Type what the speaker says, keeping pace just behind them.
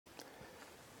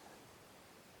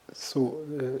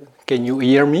can you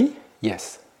hear me?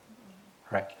 Yes.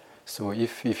 Right. So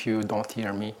if you don't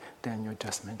hear me, then you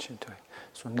just mention to it.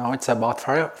 So now it's about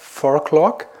 4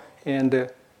 o'clock, and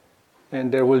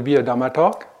there will be a Dhamma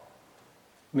talk.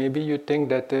 Maybe you think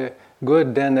that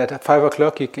good, then at 5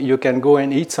 o'clock you can go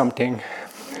and eat something.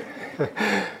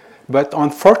 But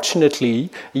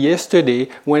unfortunately, yesterday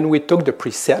when we took the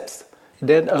precepts,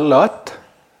 then a lot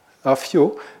of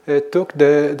you took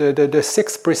the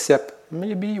sixth precept,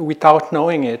 maybe without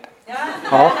knowing it.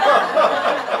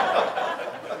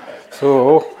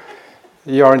 So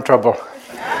you're in trouble.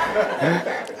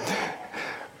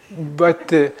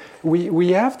 But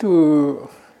we have to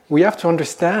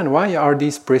understand why are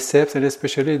these precepts, and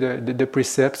especially the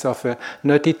precepts of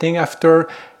not eating after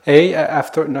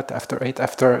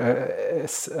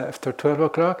 12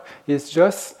 o'clock. It's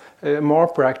just more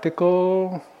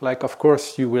practical. Like, of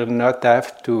course, you will not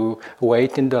have to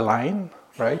wait in the line,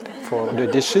 right, for the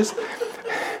dishes.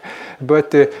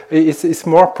 But it's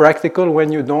more practical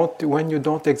when you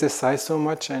don't exercise so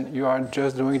much and you are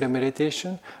just doing the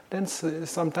meditation. Then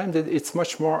sometimes it's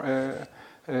much more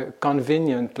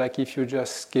convenient. Like if you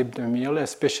just skip the meal,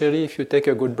 especially if you take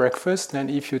a good breakfast,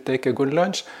 and if you take a good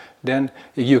lunch, then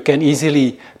you can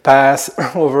easily pass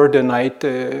over the night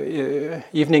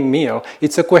evening meal.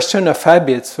 It's a question of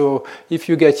habit. So if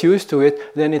you get used to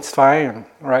it, then it's fine,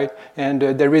 right? And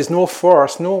there is no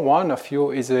force. No one of you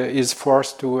is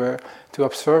forced to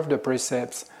observe the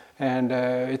precepts. And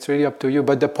it's really up to you.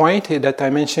 But the point that I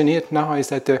mention it now is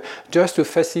that just to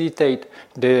facilitate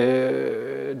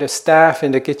the staff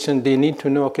in the kitchen, they need to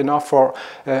know, okay, now for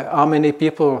how many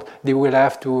people they will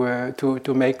have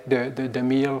to make the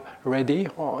meal ready,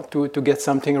 or to get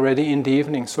something ready in the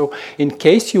evening. So in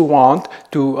case you want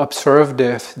to observe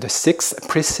the 6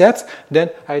 precepts,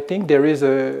 then I think there is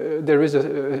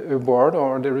a board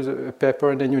or there is a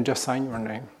paper, and then you just sign your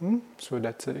name. So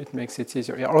that it makes it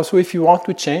easier. Yeah, also, if you want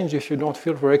to change, if you don't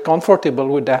feel very comfortable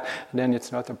with that, then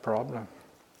it's not a problem.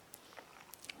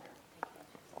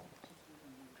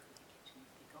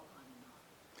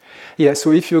 Yeah,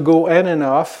 so if you go in and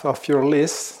off of your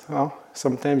list,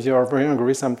 sometimes you are very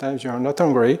hungry, sometimes you are not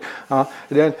hungry,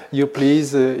 then you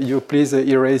please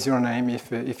erase your name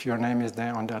if your name is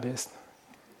there on the list.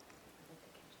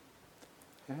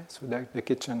 Yeah, so that's the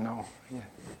kitchen now. Yeah.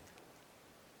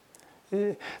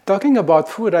 Talking about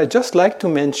food, I just like to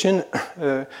mention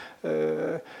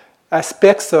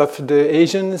aspects of the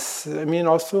Asians. I mean,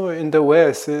 also in the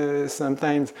West,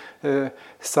 sometimes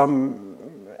some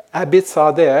habits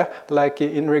are there, like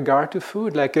in regard to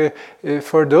food. Like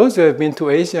for those who have been to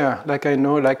Asia, like I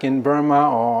know, like in Burma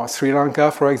or Sri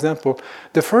Lanka, for example,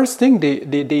 the first thing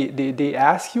they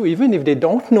ask you, even if they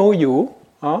don't know you,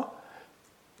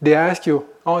 they ask you,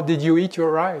 "Oh, did you eat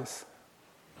your rice?"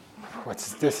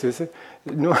 What's this? Is it?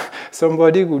 No,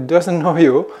 somebody who doesn't know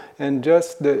you, and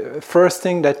just the first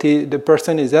thing that the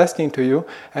person is asking to you,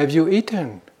 have you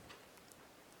eaten?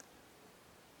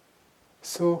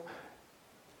 So,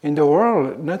 in the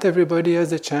world, not everybody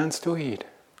has a chance to eat.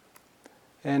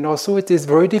 And also it is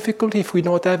very difficult if we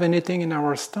don't have anything in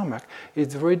our stomach.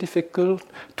 It's very difficult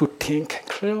to think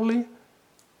clearly.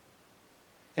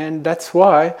 And that's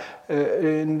why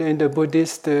in the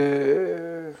Buddhist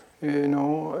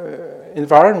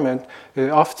environment,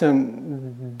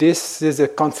 often this is a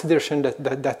consideration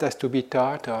that has to be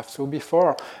thought of. So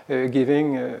before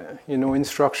giving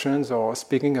instructions or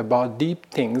speaking about deep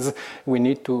things, we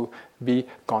need to be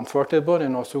comfortable,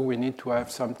 and also we need to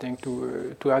have something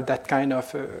to have that kind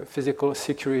of physical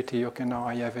security. Okay, now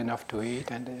I have enough to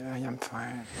eat and I am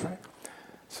fine, right?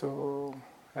 So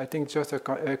I think just a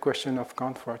question of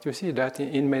comfort. You see that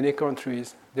in many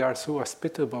countries, they are so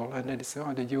hospitable, and they say,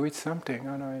 "Oh, did you eat something?"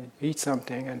 "Oh, no, I eat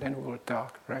something, and then we'll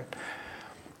talk," right?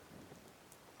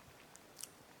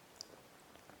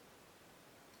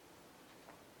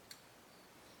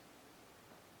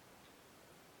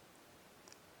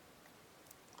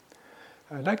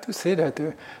 I'd like to say that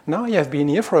now I have been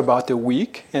here for about a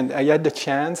week, and I had the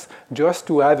chance just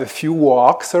to have a few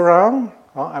walks around.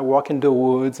 I walk in the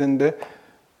woods and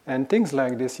things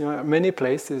like this. Many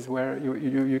places where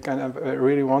you can have a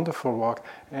really wonderful walk.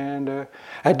 And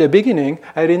at the beginning,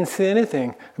 I didn't see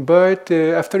anything. But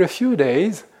after a few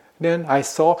days, then I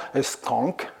saw a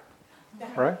skunk,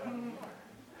 right?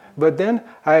 But then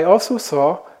I also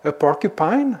saw a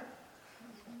porcupine.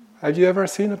 Have you ever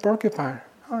seen a porcupine?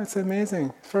 Oh, it's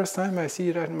amazing. First time I see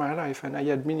that in my life, and I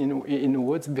had been in the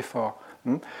woods before.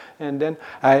 And then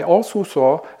I also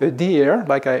saw a deer,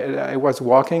 like I was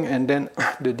walking, and then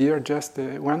the deer just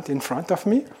went in front of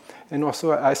me. And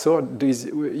also I saw this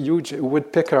huge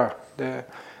woodpecker,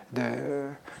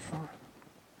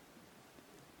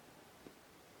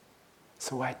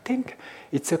 So I think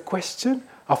it's a question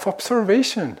of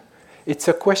observation. It's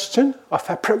a question of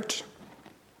approach.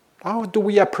 How do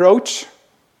we approach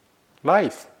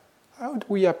life? How do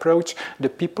we approach the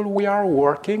people we are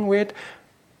working with?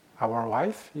 Our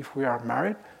wife, if we are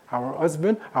married, our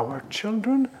husband, our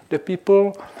children, the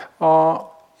people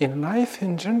in life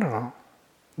in general,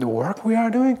 the work we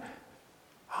are doing.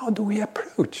 How do we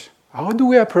approach? How do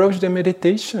we approach the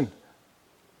meditation?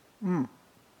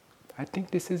 I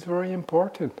think this is very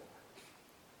important.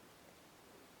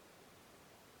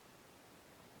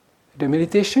 The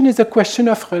meditation is a question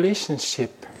of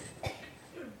relationship.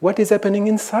 What is happening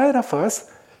inside of us,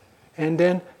 and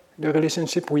then the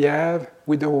relationship we have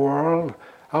with the world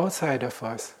outside of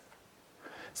us.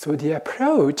 So the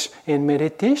approach in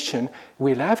meditation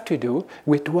will have to do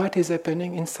with what is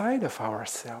happening inside of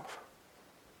ourselves.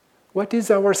 What is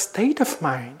our state of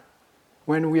mind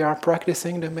when we are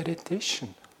practicing the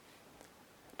meditation?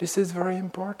 This is very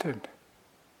important.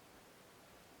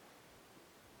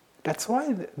 That's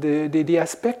why the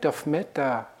aspect of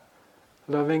metta,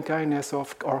 loving kindness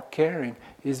or caring,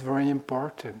 is very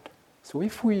important. So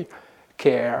if we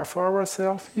care for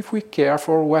ourselves, if we care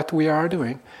for what we are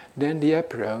doing, then the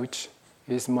approach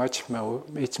is much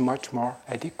more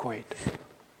adequate.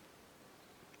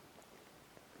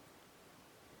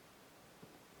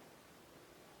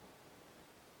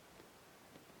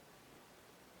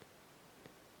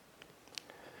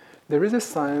 There is a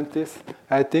scientist,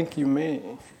 I think you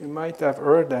might have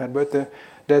heard that,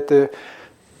 but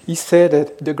he said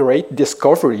that the great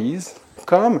discoveries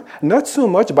come not so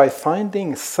much by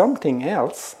finding something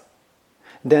else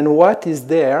than what is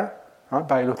there,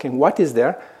 by looking what is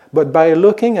there, but by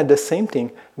looking at the same thing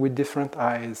with different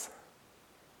eyes.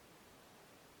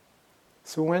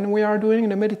 So when we are doing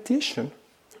the meditation,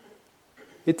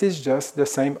 it is just the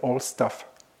same old stuff.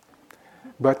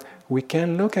 But we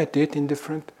can look at it in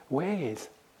different ways.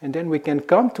 And then we can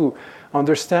come to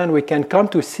understand, we can come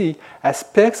to see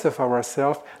aspects of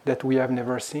ourselves that we have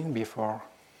never seen before.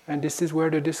 And this is where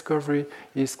the discovery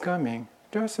is coming.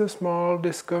 Just a small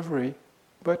discovery.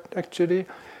 But actually,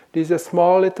 these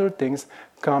small little things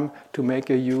come to make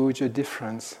a huge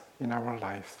difference in our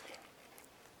life.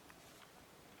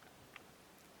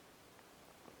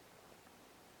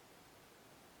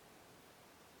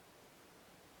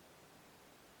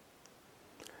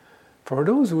 For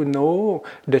those who know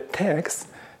the text,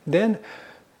 then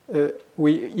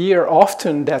we hear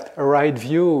often that right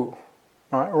view,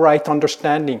 right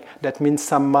understanding, that means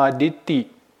samadhi,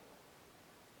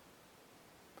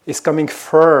 is coming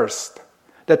first.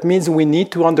 That means we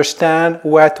need to understand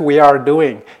what we are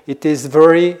doing. It is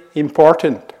very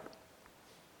important.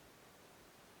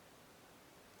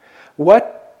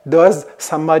 What does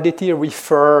samadhi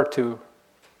refer to?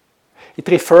 It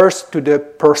refers to the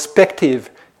perspective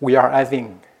we are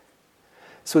having.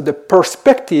 So the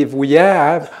perspective we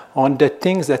have on the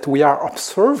things that we are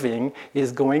observing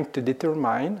is going to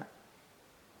determine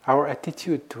our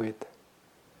attitude to it.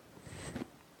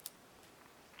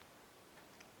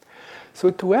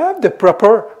 So to have the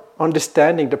proper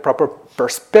understanding, the proper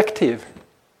perspective,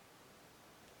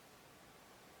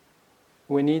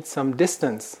 we need some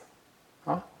distance.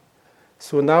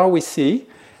 So now we see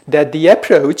that the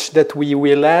approach that we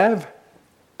will have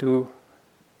to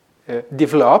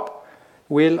develop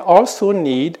will also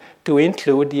need to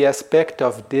include the aspect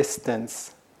of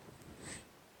distance,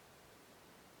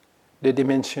 the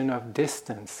dimension of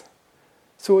distance.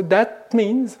 So that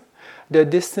means the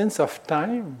distance of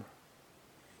time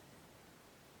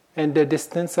and the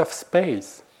distance of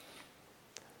space.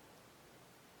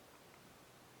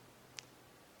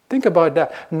 Think about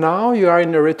that. Now you are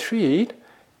in a retreat,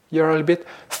 you're a little bit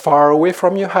far away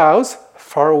from your house,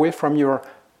 far away from your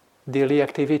daily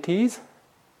activities.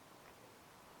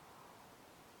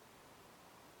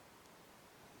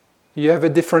 You have a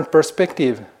different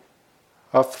perspective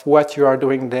of what you are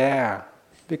doing there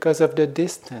because of the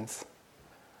distance.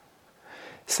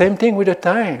 Same thing with the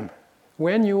time.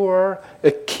 When you were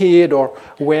a kid, or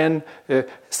when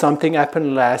something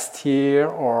happened last year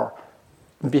or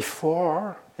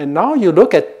before, and now you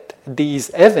look at these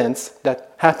events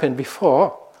that happened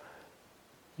before,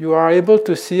 you are able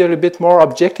to see a little bit more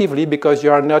objectively because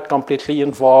you are not completely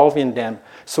involved in them.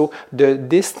 So the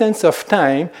distance of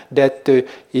time that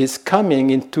is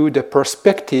coming into the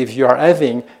perspective you are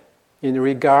having in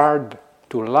regard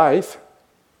to life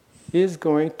is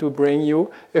going to bring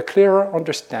you a clearer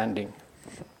understanding.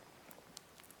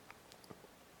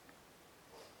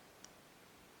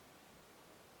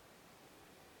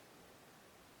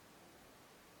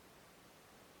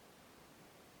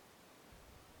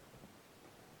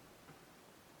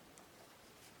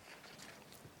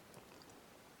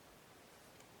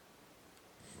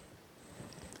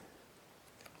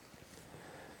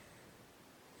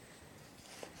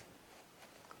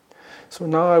 So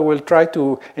now I will try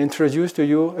to introduce to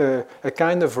you a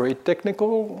kind of very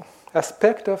technical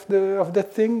aspect of the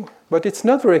thing, but it's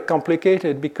not very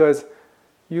complicated because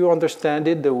you understand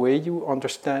it the way you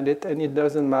understand it, and it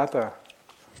doesn't matter.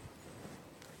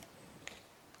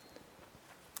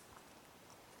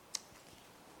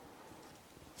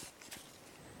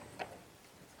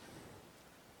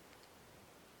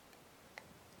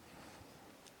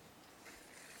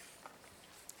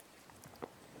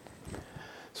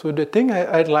 So the thing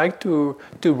I'd like to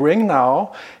bring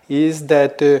now is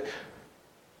that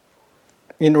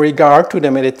in regard to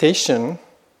the meditation,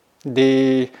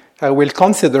 I will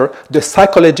consider the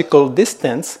psychological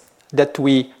distance that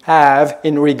we have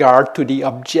in regard to the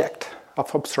object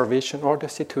of observation or the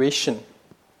situation.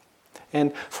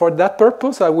 And for that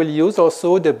purpose, I will use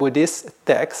also the Buddhist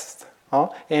text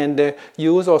and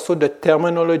use also the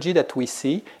terminology that we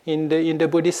see in the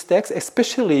Buddhist text,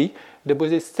 especially the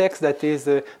Buddhist texts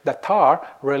that are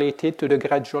related to the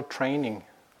gradual training.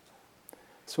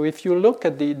 So if you look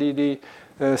at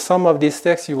some of these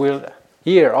texts, you will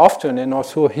hear often, and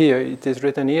also here it is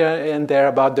written here and there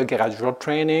about the gradual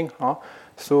training.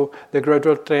 So the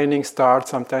gradual training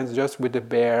starts sometimes just with the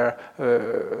bare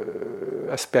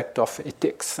aspect of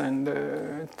ethics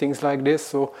and things like this.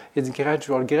 So it's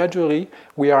gradual. Gradually,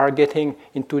 we are getting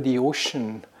into the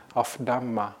ocean of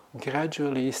Dhamma.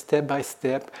 Gradually, step by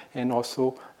step, and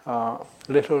also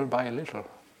little by little.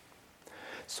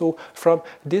 So from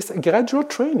this gradual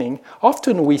training,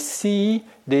 often we see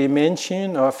the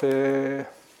mention of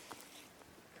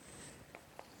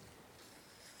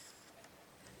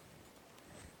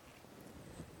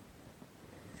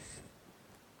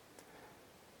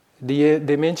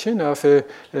the mention of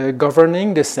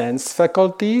governing the sense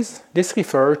faculties. This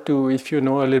refers to, if you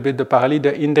know a little bit the Pali,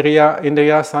 the Indriya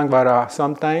Samvara.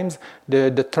 Sometimes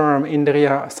the term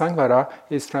Indriya Samvara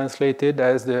is translated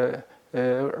as the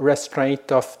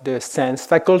restraint of the sense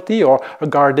faculty, or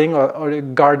guarding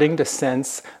the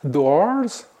sense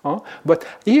doors. But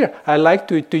here I like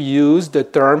to use the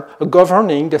term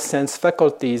governing the sense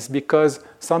faculties, because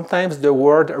sometimes the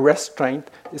word restraint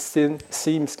can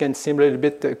seem a little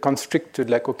bit constricted,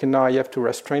 like, okay, now I have to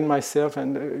restrain myself,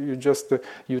 and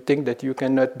you think that you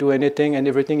cannot do anything and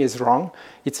everything is wrong.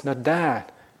 It's not that.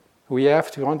 We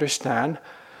have to understand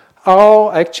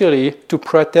how actually to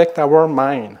protect our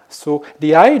mind. So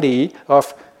the idea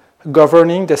of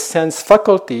governing the sense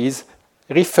faculties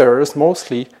refers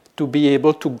mostly to be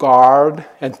able to guard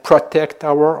and protect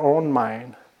our own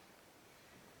mind.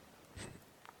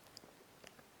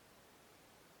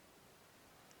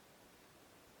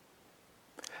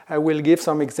 I will give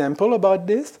some example about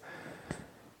this.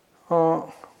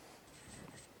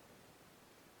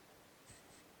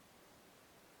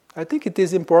 I think it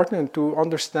is important to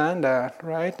understand that,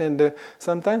 right? And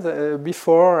sometimes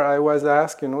before I was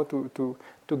asked, to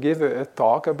give a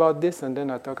talk about this, and then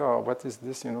I thought, oh, what is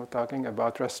this, talking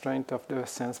about restraint of the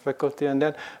sense faculty. And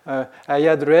then I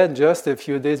had read just a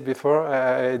few days before,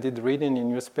 I did read in a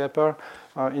newspaper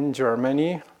in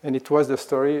Germany, and it was a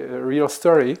real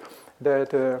story,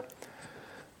 that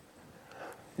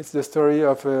it's the story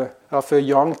of a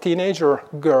young teenager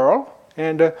girl.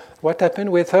 And what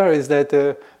happened with her is that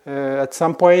at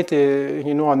some point,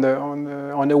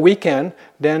 on a weekend,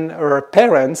 then her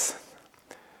parents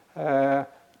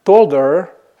told her,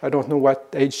 I don't know what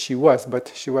age she was, but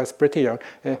she was pretty young.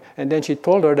 And then she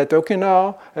told her that, okay,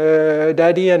 now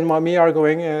Daddy and Mommy are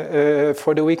going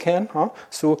for the weekend,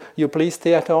 so you please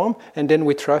stay at home, and then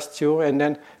we trust you, and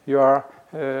then you are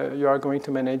going to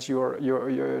manage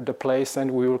the place,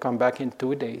 and we will come back in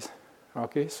 2 days.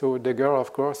 Okay, so the girl,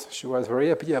 of course, she was very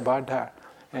happy about that,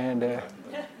 and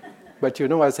but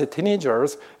as a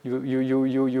teenagers,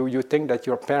 you think that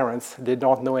your parents, they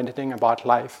don't know anything about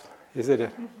life, isn't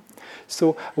it?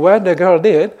 So what the girl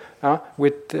did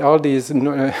with all these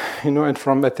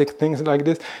informatic things like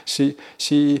this, she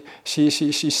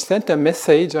sent a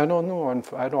message. I don't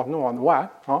know on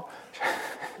what.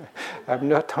 I'm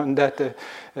not on that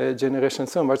generation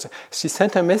so much. She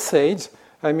sent a message.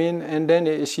 And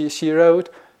then she wrote,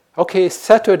 okay,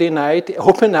 Saturday night,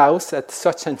 open house at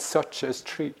such and such a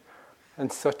street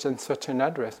and such an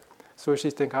address. So she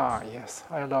thinks, yes,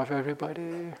 I love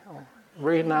everybody. Oh,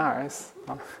 very nice.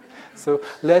 So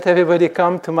let everybody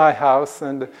come to my house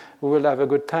and we will have a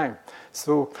good time.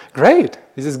 So great,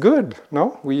 this is good.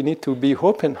 No, we need to be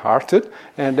open-hearted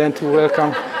and then to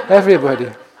welcome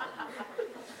everybody.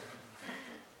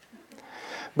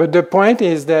 But the point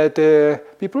is that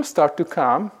people start to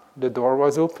come. The door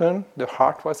was open, the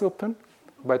heart was open,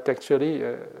 but actually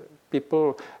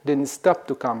people didn't stop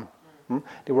to come.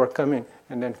 They were coming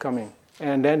and then coming.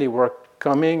 And then they were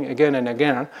coming again and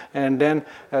again. And then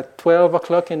at 12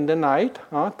 o'clock in the night,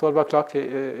 12 o'clock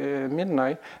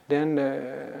midnight, then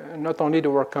not only they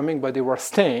were coming, but they were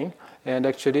staying. And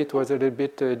actually it was a little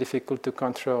bit difficult to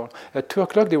control. At 2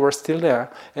 o'clock they were still there.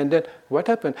 And then what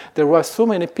happened? There were so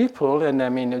many people, and I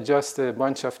mean just a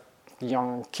bunch of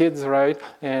young kids, right?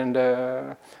 And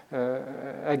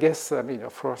I guess, I mean,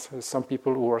 of course, some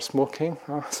people who are smoking,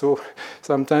 so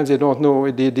sometimes they don't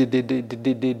know,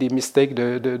 they mistake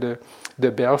the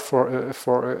bell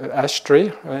for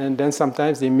ashtray, and then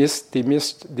sometimes they miss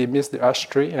the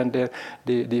ashtray, and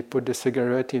they put the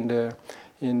cigarette in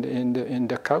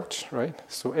the couch, right?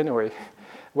 So anyway,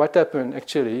 what happened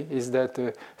actually is that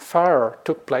fire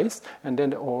took place, and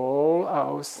then the whole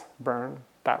house burned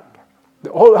down.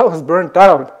 The whole house burned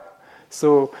down.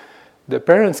 So the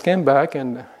parents came back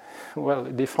and, well,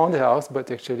 they found the house, but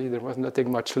actually there was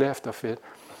nothing much left of it.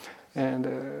 And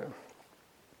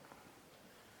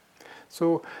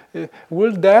so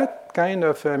will that kind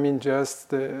of, I mean,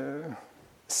 just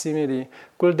simile,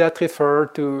 could that refer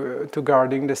to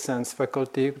guarding the sense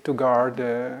faculty, to guard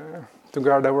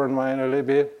our mind a little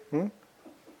bit?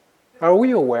 Are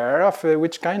we aware of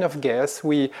which kind of guests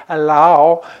we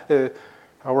allow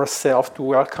ourselves to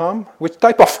welcome, which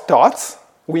type of thoughts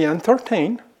we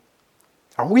entertain?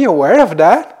 Are we aware of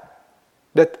that?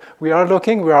 That we are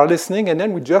looking, we are listening, and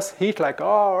then we just hit like,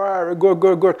 oh,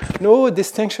 good. No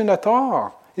distinction at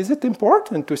all. Is it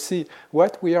important to see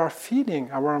what we are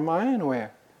feeding our mind with?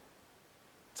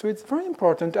 So it's very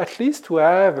important at least to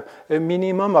have a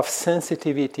minimum of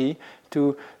sensitivity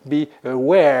to be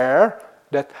aware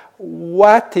that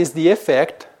what is the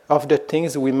effect of the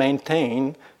things we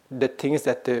maintain, the things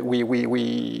that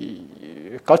we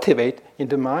cultivate in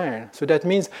the mind. So that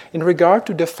means in regard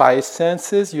to the five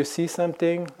senses, you see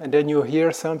something, and then you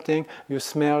hear something, you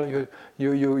smell,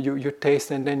 you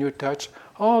taste, and then you touch.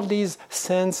 All these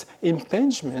sense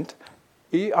impingement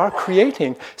are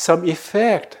creating some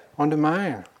effect on the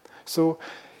mind. So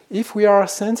if we are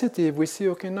sensitive, we see,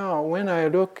 okay, now when I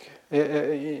look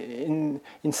in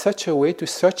such a way to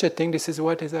such a thing, this is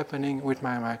what is happening with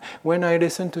my mind. When I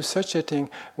listen to such a thing,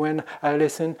 when I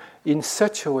listen in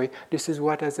such a way, this is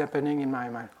what is happening in my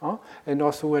mind. And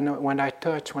also when I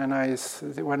touch, when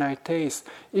I taste,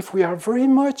 if we are very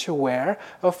much aware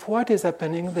of what is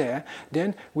happening there,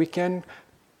 then we can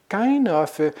kind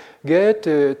of get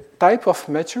a type of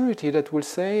maturity that will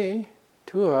say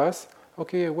to us,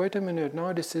 okay, wait a minute,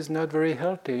 no, this is not very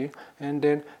healthy, and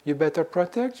then you better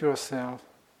protect yourself.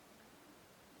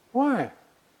 Why?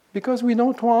 Because we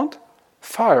don't want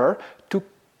fire to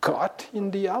cut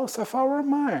in the house of our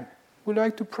mind. We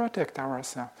like to protect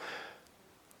ourselves.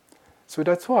 So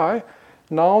that's why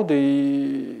now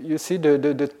you see,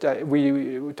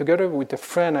 we together with a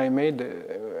friend, I made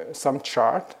some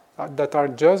chart that are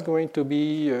just going to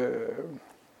be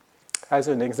as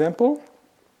an example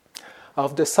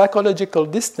of the psychological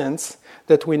distance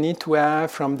that we need to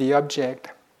have from the object.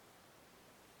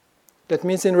 That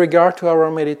means in regard to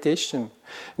our meditation,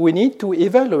 we need to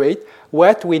evaluate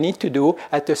what we need to do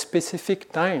at a specific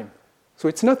time. So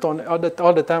it's not all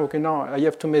the time, okay, no, I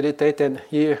have to meditate and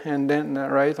here and then,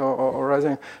 right, or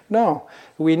rather. No,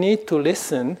 we need to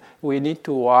listen, we need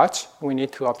to watch, we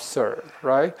need to observe,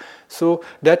 right? So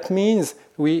that means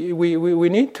we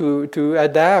need to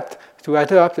adapt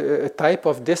a type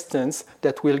of distance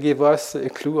that will give us a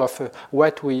clue of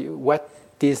what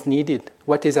is needed,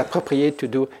 what is appropriate to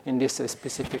do in this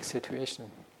specific situation.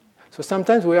 So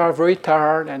sometimes we are very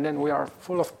tired and then we are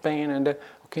full of pain, and then,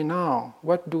 okay, now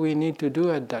what do we need to do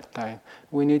at that time?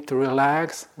 We need to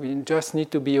relax, we just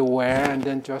need to be aware, and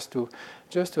then just to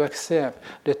accept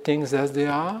the things as they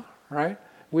are, right?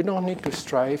 We don't need to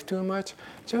strive too much.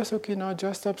 Just, okay, now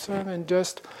just observe and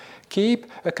just keep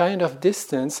a kind of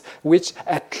distance which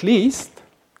at least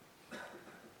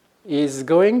is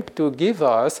going to give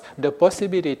us the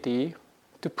possibility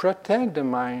to protect the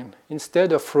mind.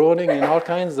 Instead of rolling in all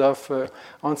kinds of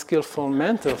unskillful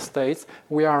mental states,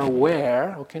 we are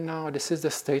aware, okay, now this is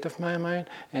the state of my mind,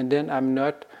 and then I'm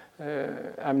not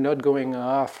going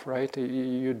off, right?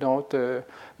 You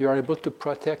are able to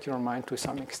protect your mind to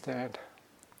some extent.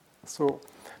 So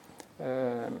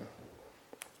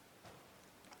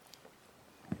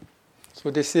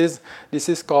this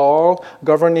is called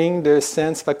governing the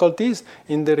sense faculties,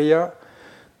 Indriya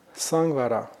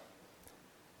Samvara.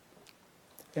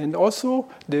 And also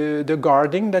the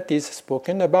guarding that is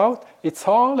spoken about, it's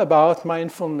all about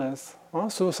mindfulness.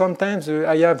 So sometimes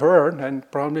I have heard, and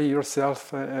probably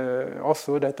yourself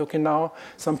also, that okay, now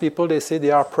some people, they say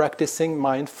they are practicing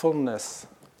mindfulness.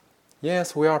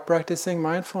 Yes, we are practicing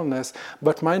mindfulness,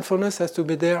 but mindfulness has to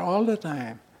be there all the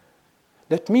time.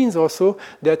 That means also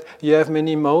that you have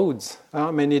many modes,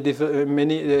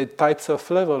 many types of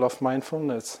level of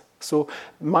mindfulness. So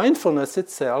mindfulness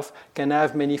itself can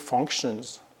have many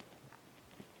functions.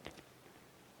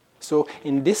 So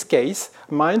in this case,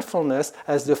 mindfulness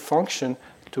has the function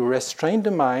to restrain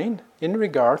the mind in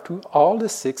regard to all the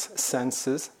 6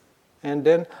 senses, and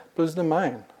then plus the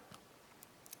mind.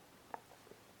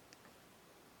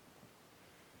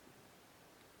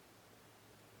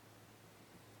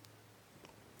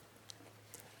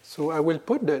 So I will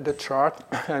put the chart.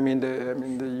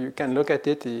 You can look at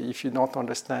it. If you don't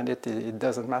understand it, it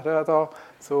doesn't matter at all.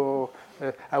 So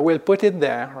I will put it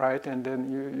there, right? And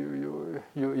then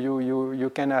you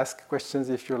can ask questions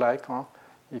if you like. Huh?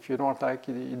 If you don't like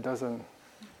it, it doesn't.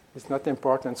 It's not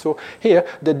important. So here,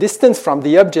 the distance from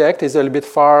the object is a little bit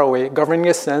far away. Governing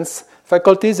a sense,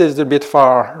 faculties is a bit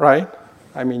far, right?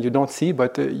 I mean, you don't see,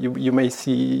 but you may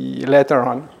see later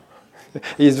on.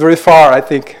 It's very far, I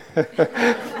think.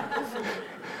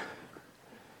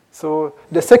 So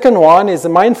the second one is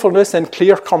mindfulness and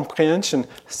clear comprehension,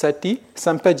 sati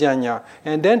sampajanya.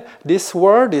 And then this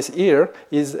word is here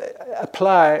is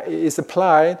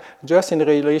applied just in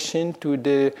relation to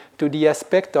the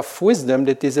aspect of wisdom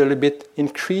that is a little bit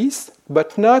increased,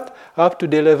 but not up to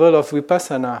the level of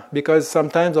vipassana. Because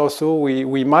sometimes also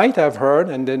we might have heard,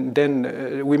 and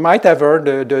then we might have heard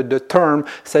the term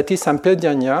sati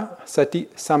sampajanya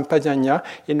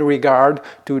in regard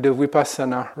to the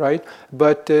vipassana, right?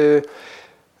 But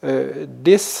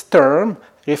this term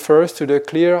refers to the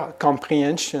clear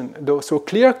comprehension. So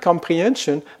clear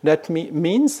comprehension, that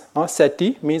means,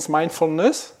 sati means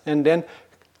mindfulness, and then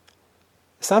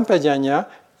sampajanya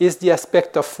is the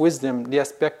aspect of wisdom, the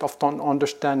aspect of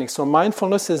understanding. So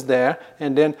mindfulness is there,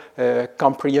 and then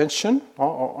comprehension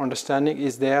or understanding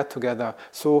is there together.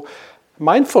 So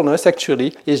mindfulness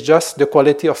actually is just the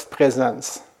quality of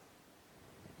presence.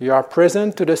 You are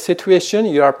present to the situation,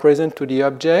 you are present to the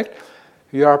object,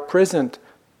 you are present,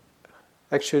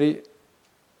 actually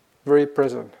very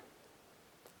present.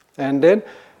 And then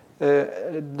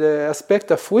the aspect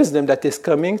of wisdom that is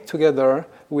coming together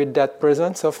with that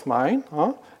presence of mind,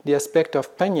 the aspect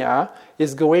of panya,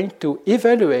 is going to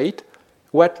evaluate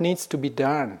what needs to be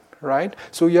done, right?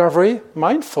 So you are very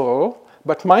mindful,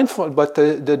 but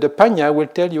the panya will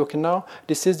tell you, okay, now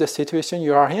this is the situation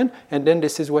you are in, and then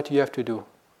this is what you have to do.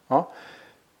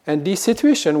 And this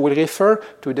situation will refer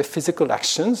to the physical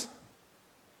actions,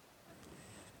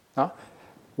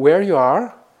 where you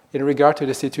are in regard to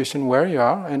the situation where you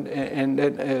are,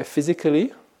 and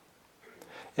physically.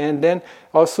 And then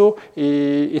also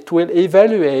it will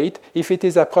evaluate if it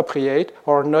is appropriate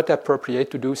or not appropriate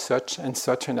to do such and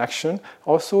such an action.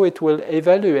 Also it will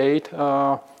evaluate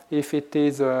if it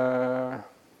is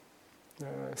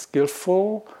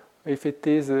skillful, if it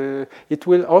is. It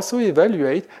will also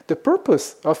evaluate the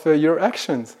purpose of your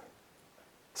actions.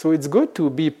 So it's good to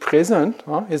be present,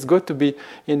 it's good to be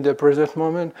in the present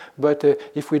moment, but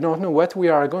if we don't know what we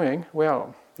are going,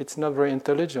 well, it's not very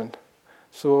intelligent.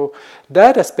 So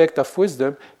that aspect of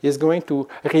wisdom is going to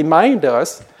remind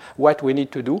us what we need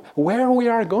to do, where we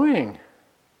are going.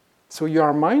 So you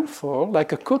are mindful,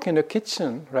 like a cook in a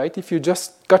kitchen, right? If you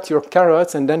just cut your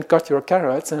carrots and then cut your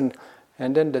carrots, and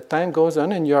then the time goes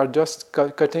on and you are just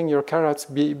cutting your carrots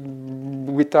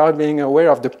without being aware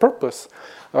of the purpose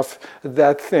of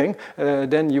that thing,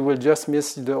 then you will just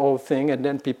miss the whole thing, and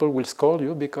then people will scold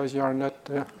you because you are not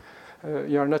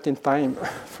in time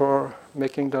for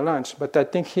making the lunch. But I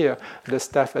think here the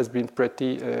staff has been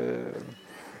pretty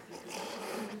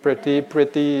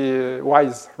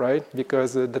wise, right?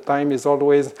 Because the time is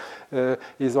always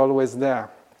there.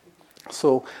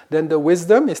 So then the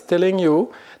wisdom is telling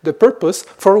you the purpose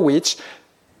for which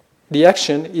the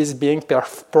action is being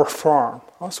performed.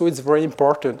 So it's very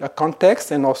important, a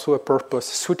context and also a purpose,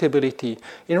 suitability.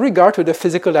 In regard to the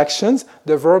physical actions,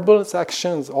 the verbal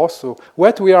actions also.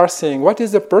 What we are saying, what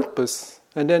is the purpose?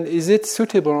 And then is it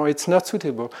suitable or it's not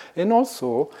suitable? And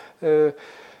also,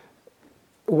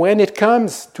 when it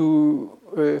comes to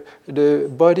the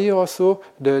body also,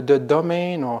 the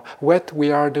domain or what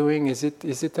we are doing, is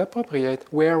it appropriate?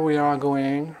 Where we are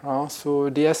going? So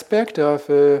the aspect of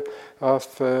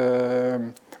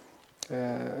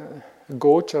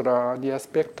gochara, the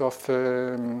aspect of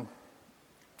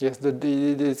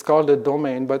it's called the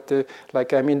domain, but the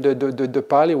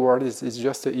Pali word is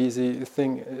just an easy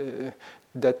thing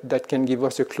that can give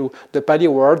us a clue. The Pali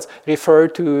words refer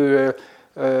to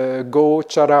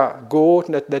gochara. Go,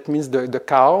 that means the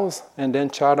cows, and then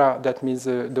chara, that means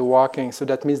the walking. So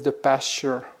that means the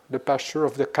pasture, the pasture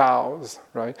of the cows,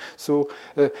 right? So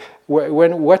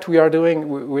when what we are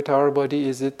doing with our body,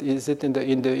 is it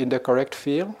in the correct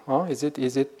field?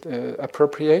 Is it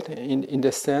appropriate in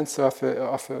the sense of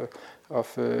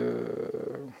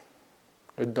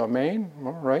a domain,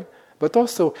 right? But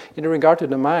also in regard to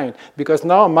the mind, because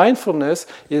now mindfulness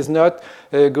is not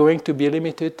going to be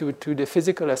limited to the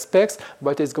physical aspects,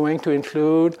 but it's going to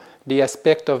include the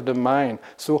aspect of the mind.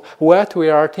 So what we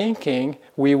are thinking,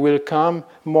 we will come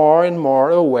more and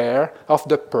more aware of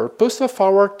the purpose of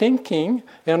our thinking,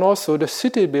 and also the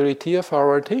suitability of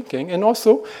our thinking, and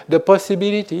also the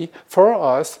possibility for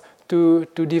us to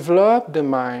develop the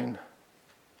mind.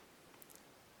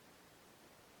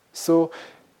 So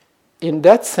in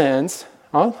that sense,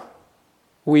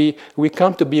 we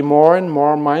come to be more and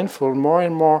more mindful, more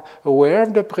and more aware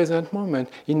of the present moment,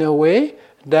 in a way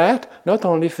that not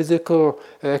only physical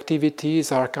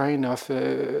activities are kind of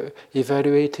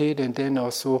evaluated and then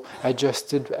also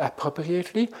adjusted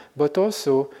appropriately, but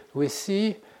also we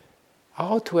see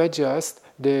how to adjust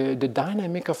the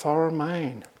dynamic of our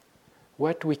mind,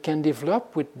 what we can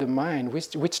develop with the mind,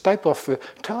 which type of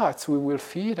thoughts we will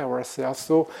feed ourselves.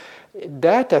 So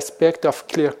that aspect of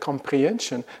clear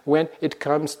comprehension, when it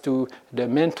comes to the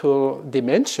mental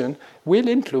dimension, will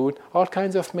include all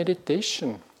kinds of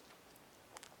meditation.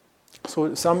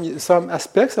 So some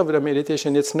aspects of the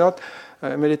meditation, it's not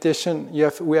meditation.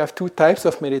 We have two types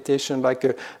of meditation. Like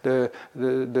the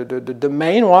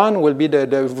main one will be the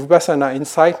Vipassana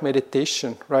insight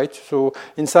meditation, right? So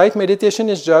insight meditation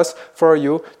is just for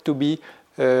you to be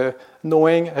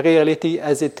knowing reality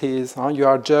as it is. You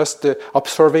are just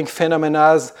observing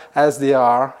phenomena as they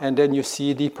are, and then you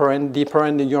see deeper and deeper,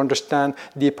 and you understand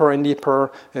deeper and deeper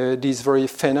these very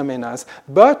phenomena.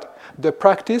 But the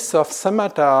practice of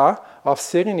samatha, of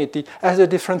serenity, has a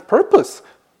different purpose.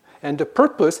 And the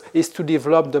purpose is to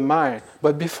develop the mind.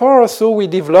 But before also we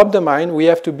develop the mind, we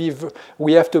have to be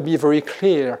very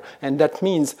clear. And that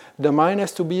means the mind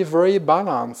has to be very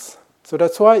balanced. So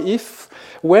that's why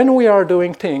when we are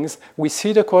doing things, we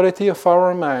see the quality of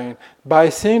our mind. By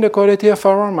seeing the quality of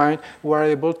our mind, we are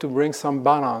able to bring some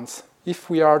balance.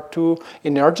 If we are too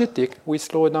energetic, we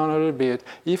slow down a little bit.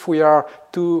 If we are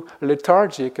too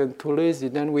lethargic and too lazy,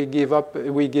 then we give a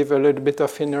little bit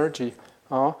of energy.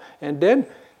 And then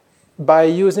by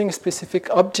using specific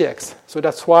objects. So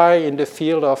that's why in the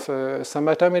field of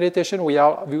samatha meditation, we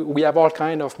have all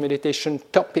kinds of meditation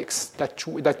topics that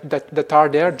are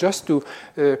there just to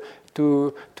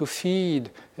feed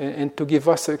and to give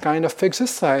us a kind of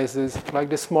exercises. Like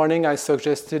this morning, I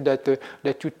suggested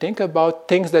that you think about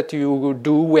things that you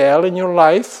do well in your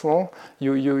life.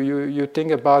 You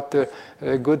think about the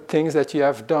good things that you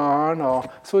have done.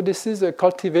 So this is a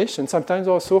cultivation. Sometimes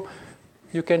also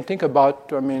you can think about,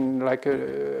 like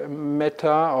a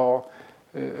metta or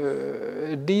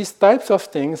these types of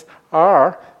things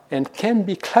are and can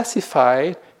be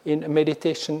classified in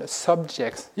meditation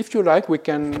subjects. If you like, we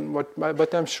can,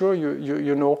 but I'm sure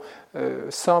you know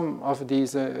some of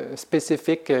these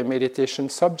specific meditation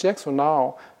subjects. So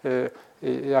now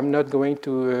I'm not going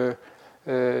to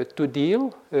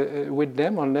deal with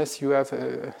them unless you have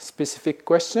specific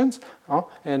questions,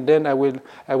 and then I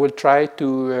will try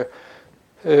to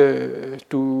go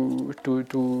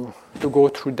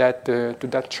through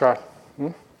that chart.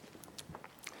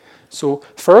 So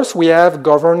first we have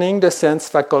governing the sense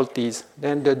faculties.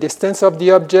 Then the distance of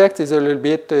the object is a little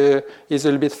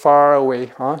bit far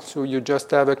away. So you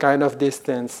just have a kind of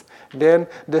distance. Then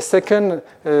the second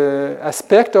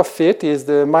aspect of it is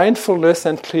the mindfulness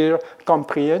and clear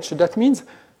comprehension. That means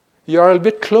you are a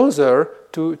bit closer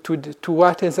to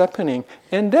what is happening.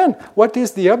 And then what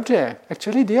is the object?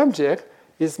 Actually, the object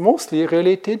is mostly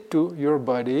related to your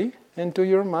body and to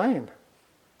your mind.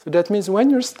 So that means when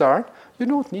you start, you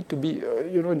don't need to be,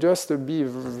 just to be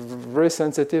very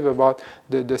sensitive about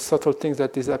the subtle things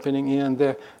that is happening here and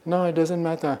there. No, it doesn't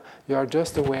matter. You are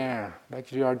just aware.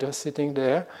 Like you are just sitting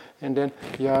there, and then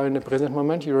you are in the present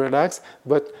moment. You relax,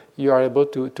 but you are able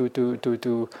to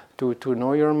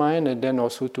know your mind, and then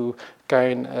also to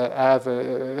have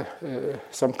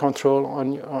some control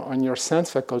on your sense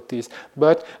faculties.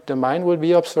 But the mind will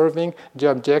be observing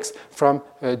the objects from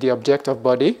the object of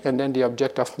body, and then the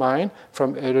object of mind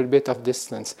from a little bit of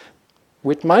distance.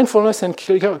 With mindfulness and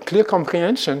clear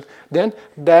comprehension, then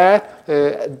that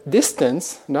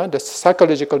distance, the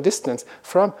psychological distance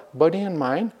from body and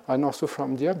mind, and also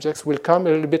from the objects, will come a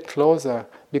little bit closer,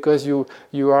 because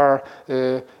you are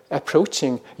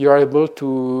approaching. You are able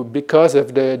to, because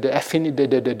of the affinity,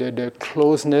 the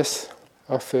closeness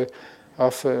of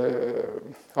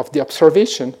the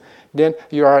observation, then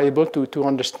you are able to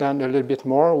understand a little bit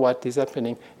more what is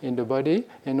happening in the body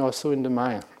and also in the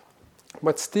mind.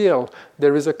 But still,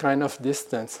 there is a kind of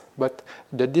distance. But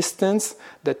the distance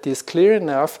that is clear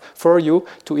enough for you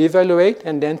to evaluate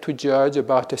and then to judge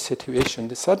about a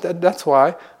situation. So that's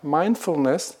why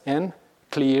mindfulness and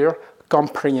clear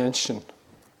comprehension.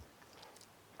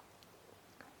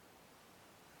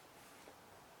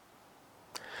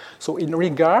 So in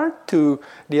regard to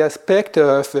the aspect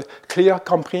of clear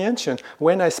comprehension,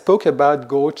 when I spoke about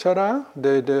Gochara,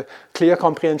 the clear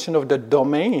comprehension of the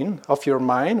domain of your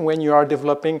mind, when you are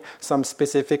developing some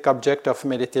specific object of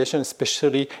meditation,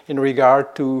 especially in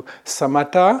regard to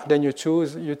samatha, then you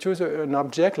choose an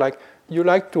object like you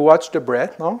like to watch the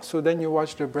breath, no? So then you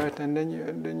watch the breath, and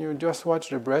then you just watch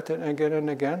the breath and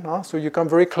again, no? So you come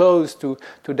very close to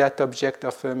that object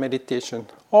of meditation.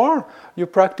 Or you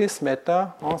practice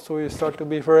metta, no? So you start to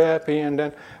be very happy,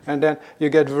 and then you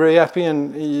get very happy,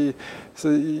 and you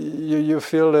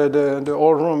feel the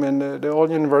whole room and the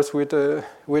whole universe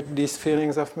with these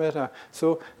feelings of metta.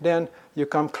 So then you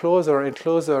come closer and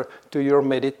closer to your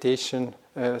meditation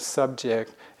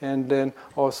subject. And then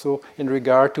also in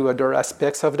regard to other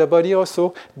aspects of the body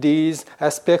also, these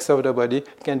aspects of the body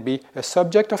can be a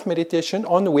subject of meditation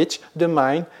on which the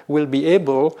mind will be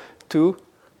able to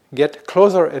get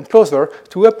closer and closer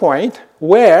to a point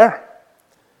where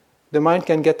the mind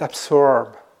can get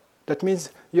absorbed. That means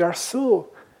you are so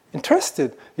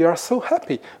interested, you are so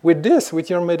happy with this, with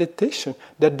your meditation,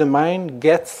 that the mind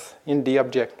gets in the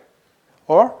object,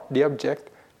 or the object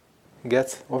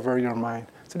gets over your mind.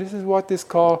 So this is what is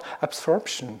called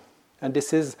absorption, and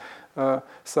this is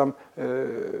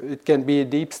it can be a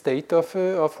deep state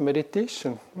of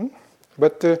meditation.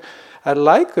 But I'd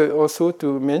like also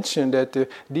to mention that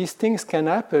these things can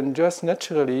happen just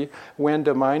naturally when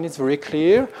the mind is very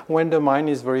clear, when the mind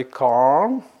is very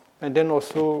calm, and then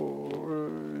also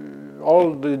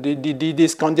all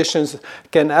these conditions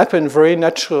can happen very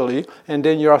naturally, and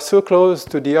then you are so close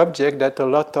to the object that a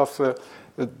lot of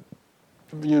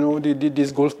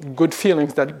these good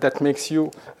feelings that makes you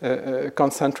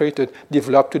concentrated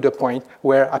develop to the point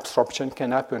where absorption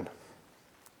can happen.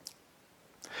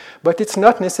 But it's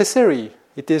not necessary.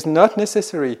 It is not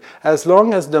necessary. As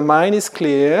long as the mind is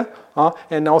clear,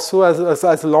 and also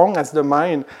as long as the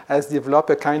mind has developed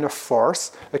a kind of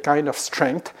force, a kind of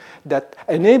strength that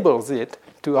enables it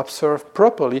to observe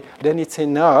properly, then it's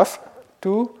enough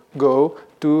to go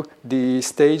to the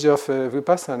stage of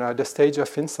vipassana, the stage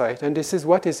of insight. And this is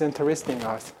what is interesting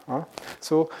us.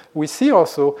 So we see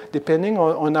also, depending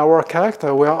on our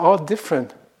character, we are all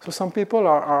different. So some people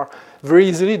are very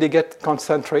easily, they get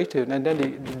concentrated, and then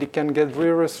they can get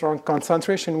very strong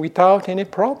concentration without any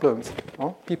problems.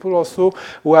 People also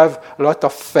who have a lot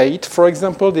of faith, for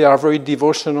example, they are very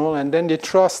devotional, and then they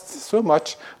trust so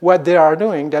much what they are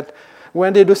doing that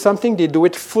when they do something, they do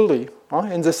it fully.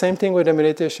 And the same thing with the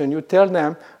meditation. You tell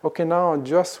them, okay, now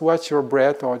just watch your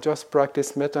breath or just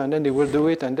practice metta, and then they will do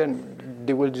it, and then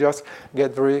they will just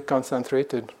get very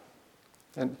concentrated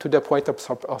and to the point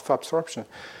of absorption.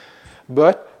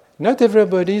 But not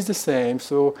everybody is the same,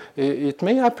 so it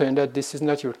may happen that this is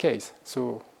not your case.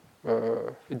 So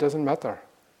it doesn't matter.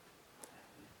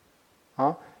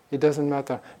 It doesn't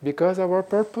matter, because our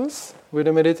purpose with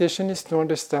the meditation is to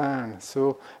understand.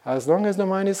 So as long as the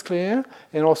mind is clear,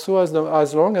 and also as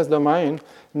long as the mind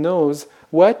knows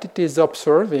what it is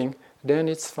observing, then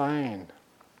it's fine.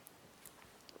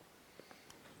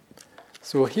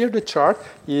 So here the chart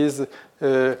is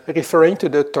referring to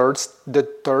the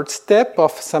third step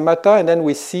of samatha, and then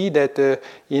we see that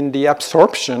in the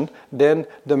absorption, then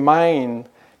the mind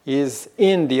is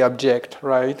in the object,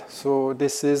 right? So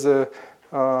this is the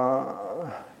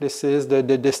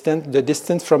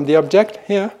distance from the object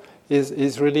here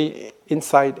is really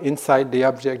inside the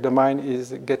object. The mind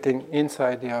is getting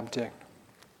inside the object.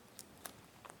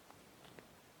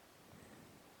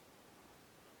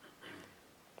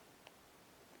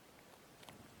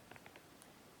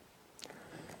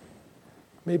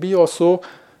 Maybe also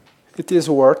it is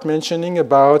worth mentioning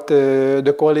about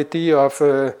the quality of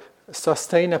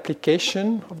sustained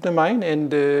application of the mind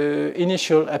and the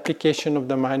initial application of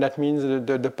the mind. That means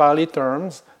the Pali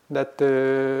terms that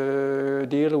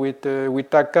deal with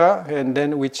vitaka and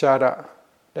then vichara.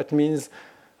 That means,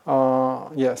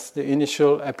 the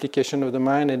initial application of the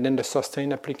mind and then the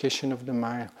sustained application of the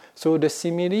mind. So the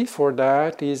simile for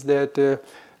that is that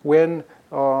when,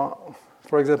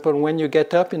 for example, when you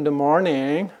get up in the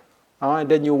morning and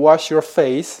then you wash your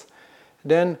face,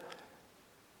 then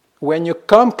when you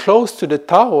come close to the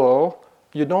towel,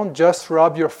 you don't just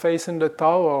rub your face in the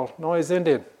towel, no, isn't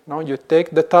it? No, you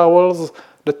take the towels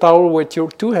the towel with your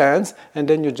two hands, and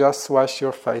then you just wash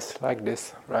your face like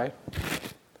this, right?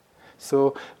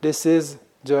 So this is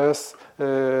just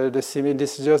this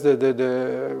is just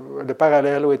the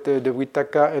parallel with the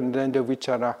Vitakka and then the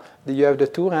Vichara. You have the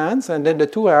two hands, and then the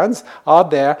two hands are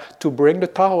there to bring the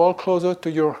towel closer to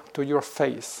your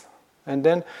face. And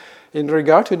then, in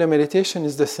regard to the meditation,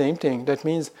 is the same thing. That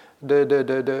means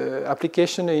the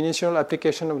application, the initial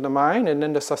application of the mind, and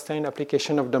then the sustained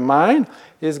application of the mind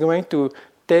is going to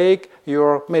take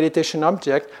your meditation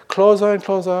object closer and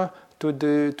closer to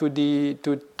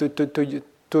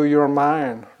your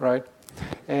mind, right?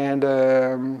 And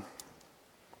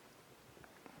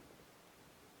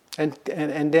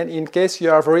then in case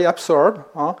you are very absorbed,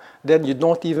 then you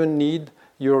don't even need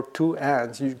your two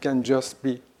hands. You can just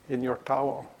be in your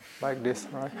towel like this,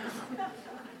 right?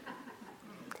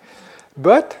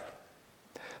 But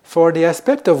for the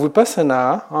aspect of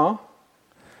vipassana,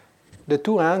 the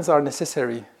two hands are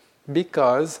necessary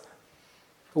because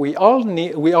we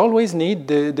always need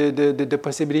the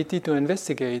possibility to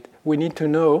investigate. We need to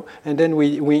know, and then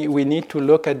we need to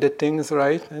look at the things,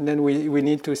 right? And then we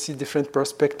need to see different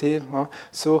perspectives.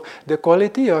 So the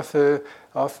quality of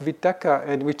Vitakka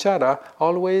and Vichara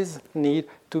always need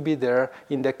to be there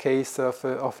in the case of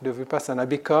the vipassana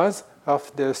because of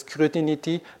the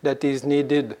scrutiny that is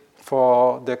needed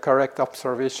for the correct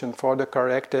observation, for the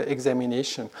correct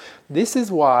examination. This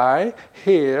is why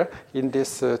here in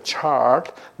this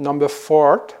chart, number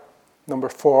four,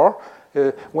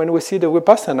 when we see the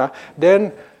vipassana,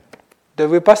 then the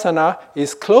vipassana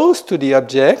is close to the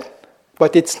object,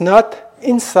 but it's not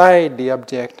inside the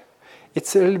object.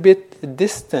 It's a little bit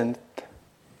distant.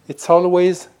 It's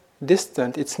always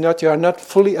distant. It's not. You are not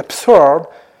fully absorbed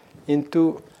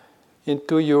into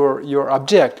your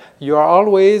object. You are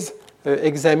always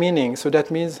examining. So that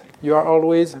means you are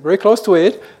always very close to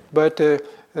it, but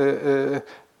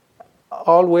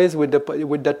always with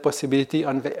that possibility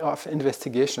of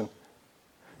investigation.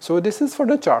 So this is for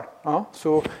the chart.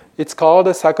 So it's called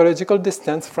a psychological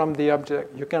distance from the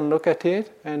object. You can look at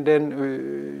it, and then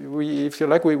if you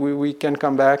like, we can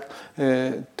come back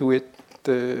to it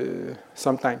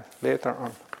sometime later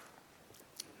on.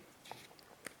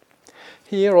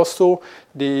 Here also,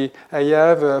 I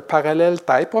have a parallel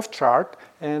type of chart,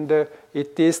 and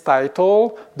it is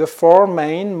titled "The Four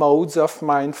Main Modes of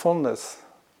Mindfulness."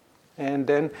 And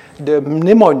then the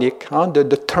mnemonic,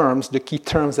 the terms, the key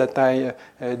terms that I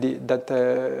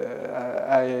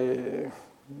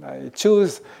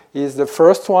choose is the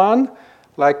first one,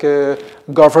 like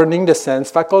governing the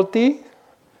sense faculty.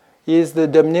 Is the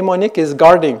mnemonic is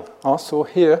guarding. So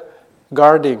here,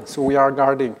 guarding. So we are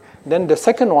guarding. Then the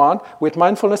second one, with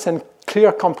mindfulness and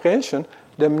clear comprehension,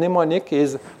 the mnemonic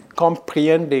is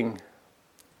comprehending.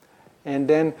 And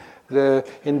then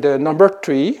in the number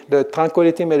 3, the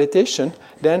tranquility meditation,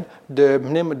 then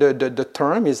the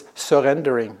term is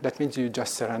surrendering. That means you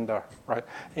just surrender, right?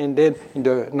 And then in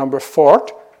the number 4,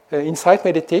 insight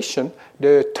meditation,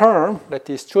 the term that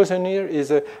is chosen here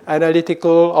is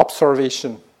analytical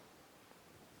observation.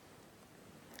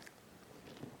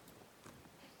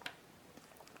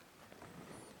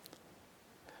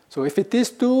 So if it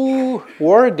is too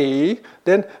wordy,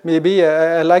 then maybe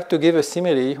I like to give a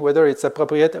simile, whether it's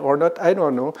appropriate or not, I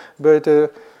don't know. But,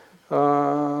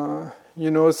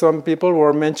 some people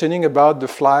were mentioning about the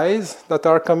flies that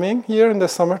are coming here in the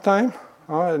summertime.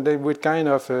 They with kind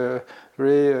of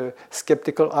very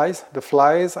skeptical eyes. The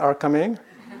flies are coming.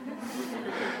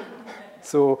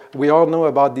 So we all know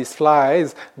about these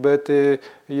flies, but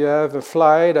you have a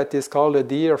fly that is called a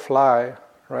deer fly,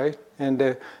 right? And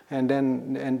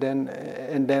then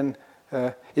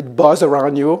it buzzes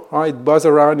around you. It buzzes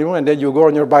around you, and then you go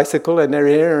on your bicycle, and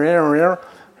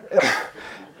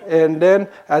and then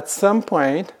at some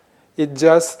point it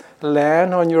just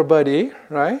lands on your body,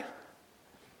 right?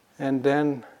 And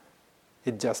then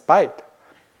it just bites.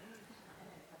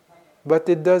 But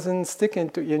it doesn't stick in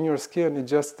your skin. It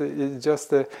just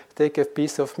take a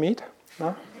piece of meat.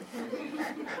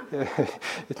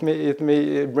 It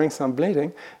may bring some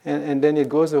bleeding, and then it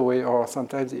goes away, or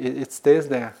sometimes it stays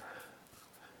there.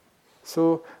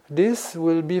 So this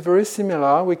will be very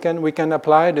similar. We can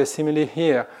apply the simile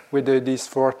here with these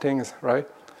 4 things, right?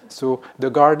 So the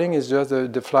guarding is just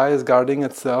the fly is guarding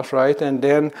itself, right? And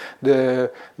then the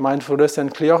mindfulness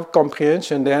and clear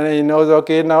comprehension. Then he knows,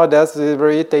 okay, now that's a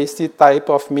very tasty type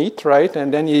of meat, right?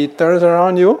 And then he turns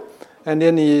around you. And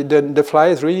then the fly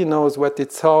really knows what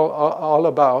it's all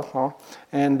about.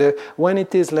 And when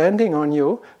it is landing on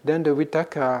you, then the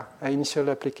Vitakka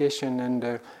initial application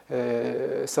and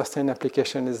the sustained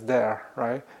application is there,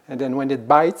 right? And then when it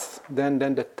bites, then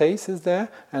the taste is there,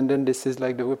 and then this is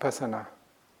like the Vipassana.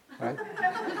 right?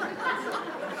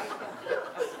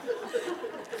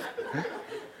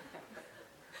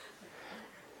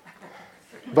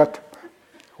 But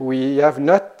we have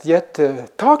not yet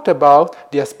talked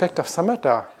about the aspect of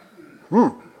samatha.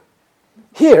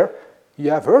 Here,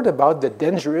 you have heard about the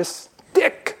dangerous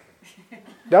tick.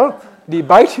 No? They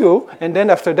bite you, and then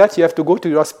after that you have to go to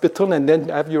the hospital and then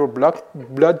have your blood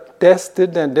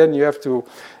tested, and then you have to,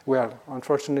 well,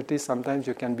 unfortunately, sometimes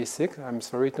you can be sick. I'm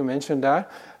sorry to mention that.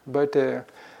 But the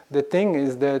thing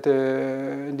is that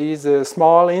these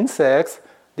small insects,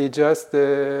 they just,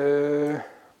 they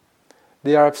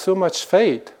have so much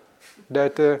faith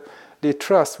that they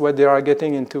trust what they are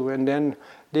getting into, and then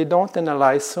they don't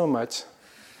analyze so much.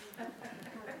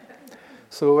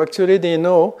 So actually they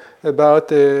know about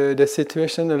the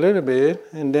situation a little bit,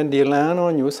 and then they land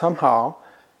on you somehow,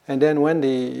 and then when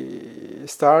they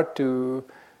start to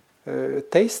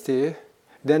taste it,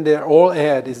 then their whole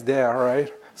head is there, right?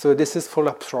 So this is full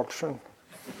absorption.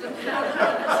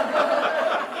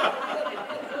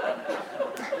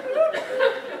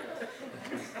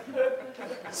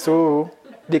 So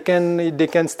they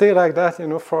can stay like that,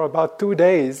 for about 2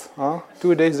 days.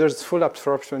 2 days there's full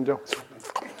absorption.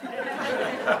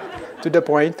 To the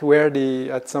point where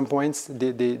at some points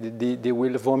they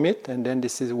will vomit, and then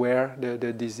this is where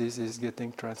the disease is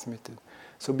getting transmitted.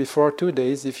 So before 2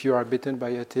 days, if you are bitten by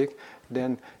a tick,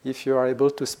 then if you are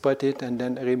able to spot it and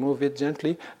then remove it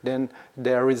gently, then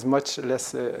there is much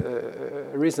less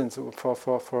reasons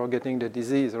for getting the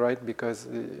disease, right? Because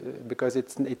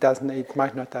it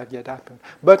might not have yet happened.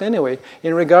 But anyway,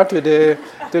 in regard to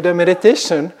the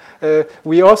meditation,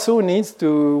 we also need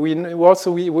to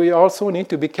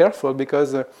be careful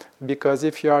because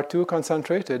if you are too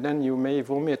concentrated, then you may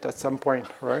vomit at some point,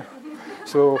 right?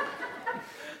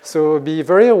 So be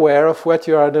very aware of what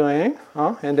you are doing,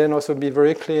 and then also be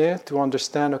very clear to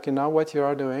understand, okay, now what you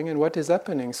are doing and what is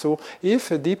happening. So if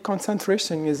a deep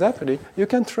concentration is happening, you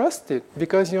can trust it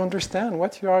because you understand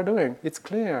what you are doing. It's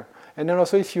clear. And then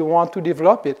also if you want to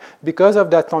develop it, because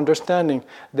of that understanding,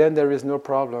 then there is no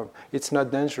problem. It's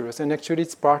not dangerous. And actually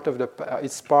it's part of the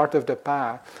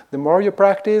path. The more you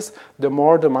practice, the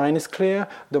more the mind is clear,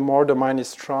 the more the mind is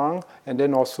strong, and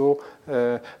then also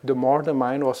the more the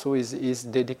mind also is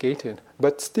dedicated.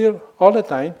 But still, all the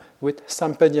time, with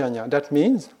sampajanya. That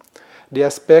means the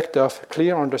aspect of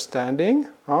clear understanding,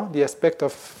 the aspect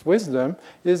of wisdom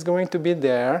is going to be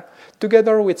there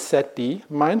together with sati,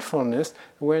 mindfulness,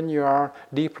 when you are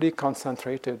deeply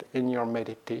concentrated in your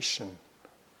meditation.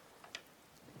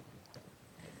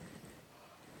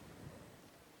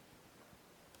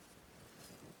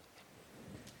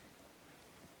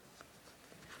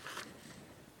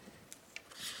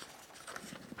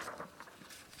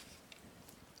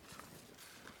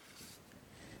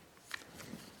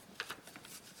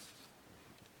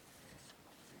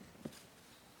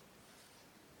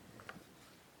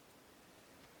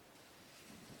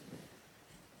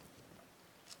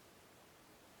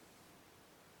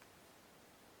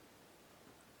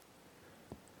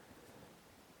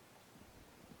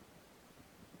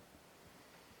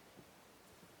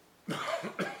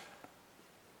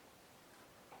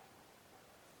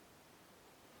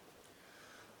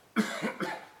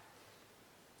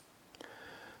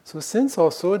 So since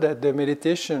also that the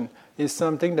meditation is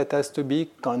something that has to be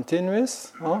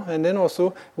continuous, and then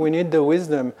also we need the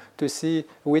wisdom to see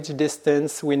which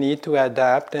distance we need to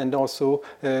adapt, and also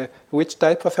which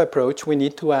type of approach we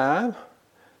need to have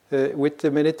with the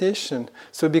meditation.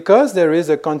 So because there is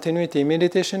a continuity,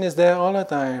 meditation is there all the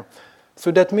time.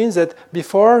 So that means that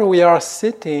before we are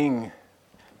sitting,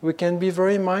 we can be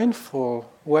very mindful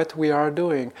what we are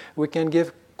doing. We can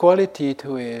give quality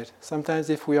to it. Sometimes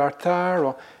if we are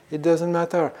tired, it doesn't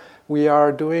matter. We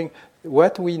are doing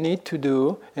what we need to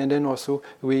do, and then also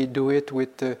we do it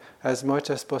with as much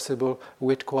as possible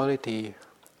with quality.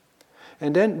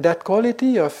 And then that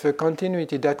quality of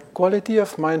continuity, that quality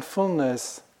of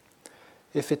mindfulness,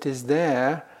 if it is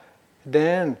there,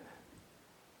 then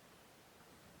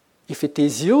if it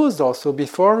is used also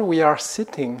before we are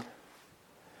sitting,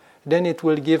 then it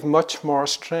will give much more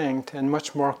strength and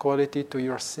much more quality to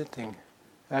your sitting.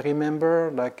 I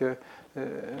remember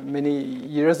many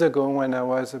years ago when I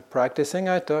was practicing,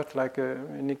 I thought,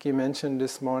 Nikki mentioned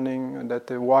this morning, that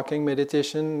the walking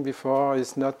meditation before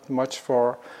is not much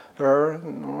for her,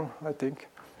 I think.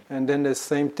 And then the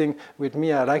same thing with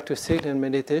me. I like to sit in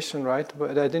meditation, right?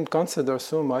 But I didn't consider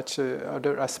so much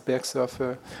other aspects of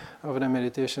the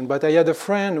meditation. But I had a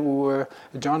friend who,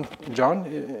 John,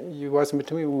 he was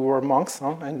with me. We were monks,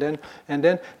 huh? And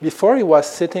then before he was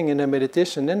sitting in a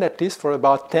meditation, then at least for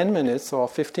about 10 minutes or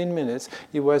 15 minutes,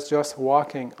 he was just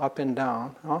walking up and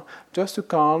down, huh? Just to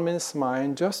calm his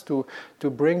mind, just to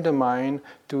bring the mind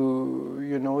to,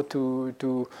 you know,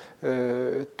 to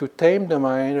tame the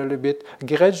mind a little bit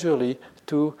gradually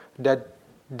to that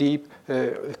deep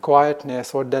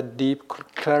quietness or that deep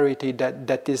clarity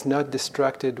that is not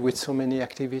distracted with so many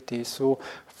activities. So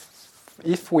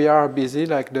if we are busy,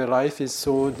 like the life is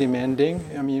so demanding,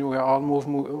 I mean, we are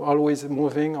always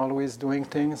moving, always doing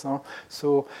things. Huh?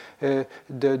 So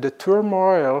the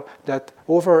turmoil that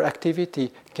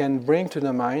overactivity can bring to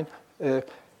the mind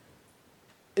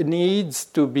needs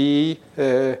to be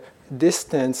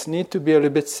distance, need to be a little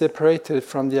bit separated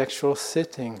from the actual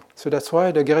sitting. So that's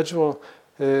why the gradual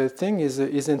thing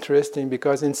is interesting,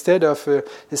 because instead of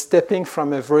stepping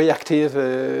from a very active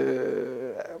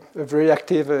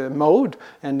mode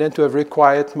and then to a very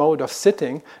quiet mode of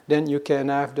sitting, then you can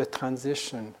have the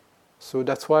transition. So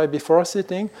that's why before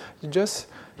sitting, you just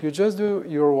do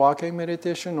your walking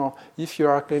meditation, or if you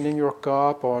are cleaning your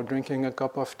cup or drinking a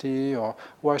cup of tea or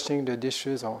washing the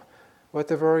dishes or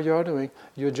whatever you're doing,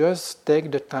 you just take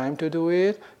the time to do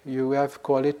it. You have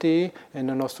quality, and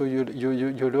then also you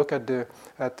look at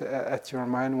your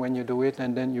mind when you do it,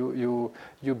 and then you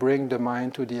bring the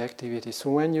mind to the activity. So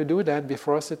when you do that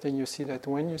before sitting, you see that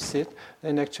when you sit,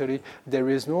 then actually there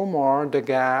is no more the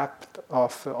gap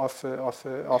of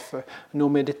no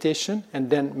meditation and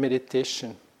then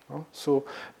meditation. So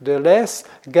the less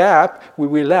gap we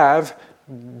will have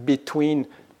between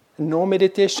no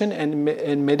meditation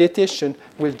and meditation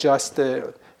will just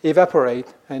evaporate,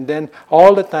 and then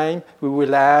all the time we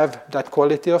will have that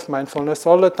quality of mindfulness.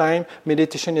 All the time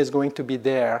meditation is going to be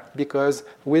there, because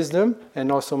wisdom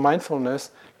and also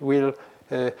mindfulness will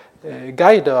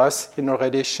guide us in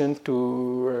relation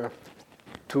to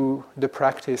the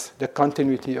practice, the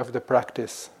continuity of the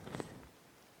practice.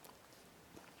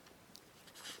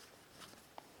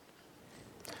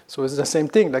 So it's the same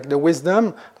thing, like the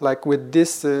wisdom, like with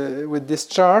this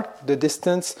chart, the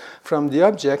distance from the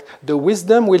object, the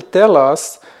wisdom will tell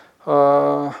us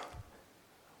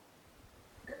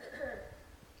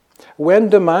when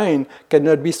the mind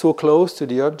cannot be so close to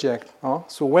the object.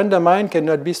 So when the mind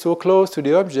cannot be so close to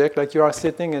the object, like you are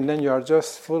sitting and then you are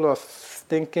just full of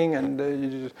thinking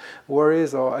and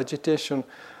worries or agitation,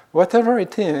 whatever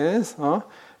it is,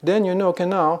 then you know, okay,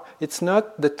 now it's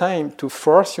not the time to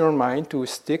force your mind to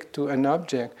stick to an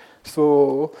object.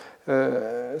 So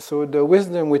the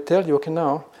wisdom will tell you, okay,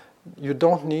 now you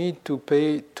don't need to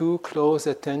pay too close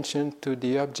attention to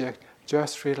the object.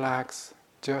 Just relax,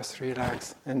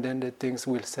 and then the things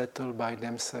will settle by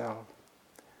themselves.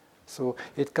 So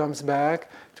it comes back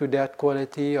to that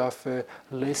quality of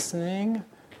listening,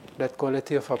 that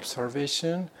quality of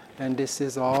observation, and this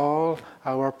is all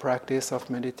our practice of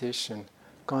meditation.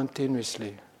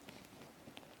 Continuously.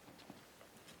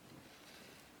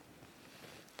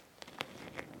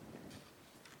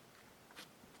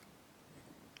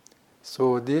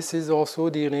 So this is also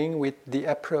dealing with the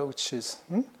approaches.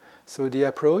 So the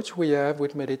approach we have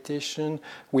with meditation,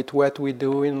 with what we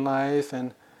do in life,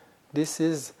 and this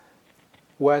is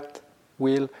what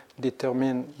will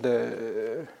determine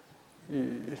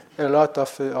a lot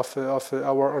of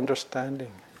our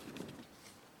understanding.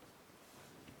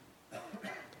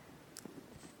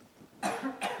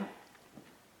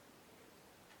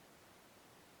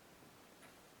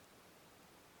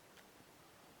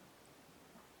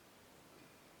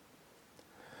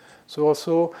 So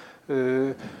also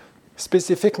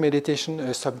specific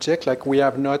meditation subject, like we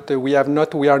are not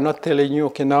telling you,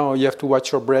 okay, now you have to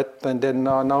watch your breath, and then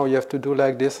now you have to do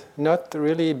like this. Not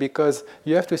really, because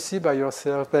you have to see by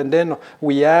yourself, and then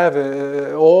we have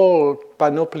all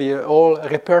panoply, all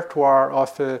repertoire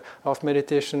of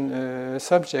meditation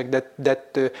subject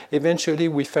that eventually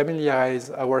we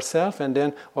familiarize ourselves, and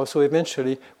then also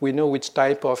eventually we know which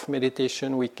type of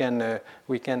meditation we can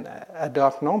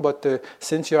adopt. No, but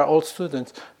since you are all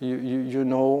students, you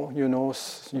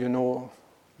know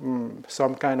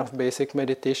some kind of basic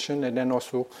meditation, and then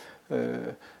also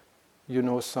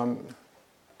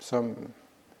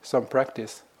some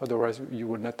practice. Otherwise, you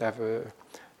would not have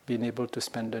been able to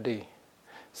spend the day.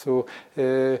 So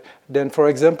then, for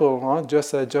example, I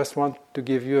just want to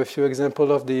give you a few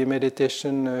examples of the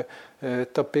meditation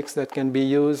topics that can be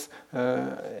used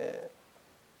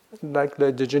like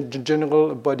the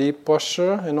general body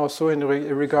posture, and also in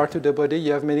regard to the body,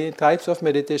 you have many types of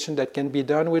meditation that can be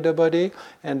done with the body.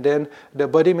 And then the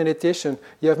body meditation,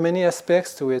 you have many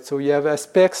aspects to it. So you have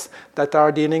aspects that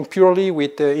are dealing purely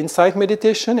with insight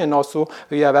meditation, and also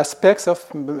you have aspects of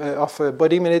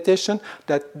body meditation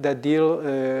that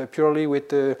deal purely with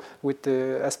the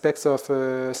aspects of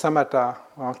samatha,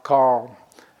 or calm,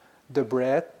 the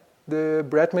breath. The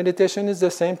breath meditation is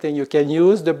the same thing. You can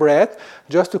use the breath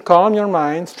just to calm your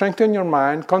mind, strengthen your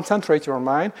mind, concentrate your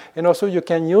mind, and also you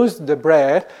can use the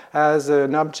breath as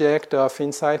an object of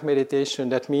insight meditation.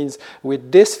 That means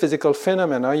with this physical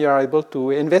phenomena, you are able to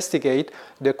investigate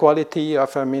the quality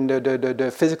of,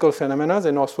 the physical phenomena,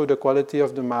 and also the quality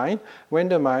of the mind when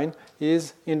the mind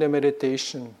is in the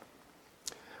meditation.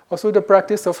 Also the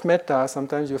practice of metta.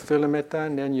 Sometimes you feel a metta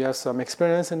and then you have some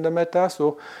experience in the metta.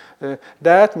 So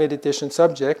that meditation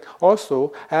subject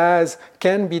also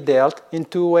can be dealt in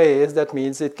two ways. That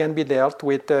means it can be dealt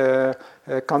with it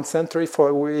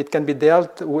can be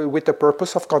dealt with the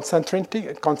purpose of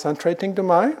concentrating the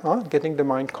mind, getting the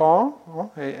mind calm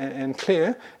and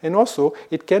clear. And also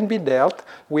it can be dealt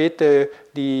with the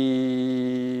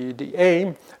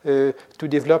aim to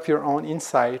develop your own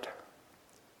insight.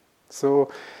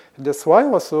 So that's why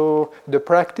also the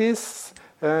practice,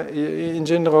 in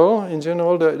general,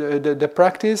 the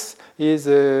practice is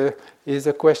a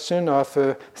question of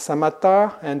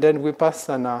samatha and then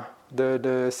vipassana,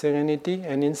 the serenity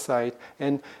and insight.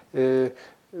 And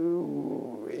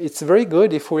it's very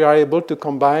good if we are able to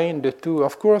combine the two.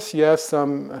 Of course, you have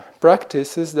some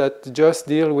practices that just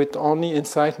deal with only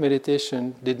insight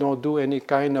meditation. They don't do any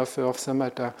kind of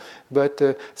samatha. But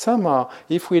somehow,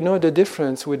 if we know the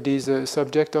difference with these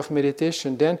subject of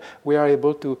meditation, then we are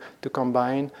able to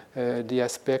combine the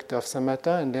aspect of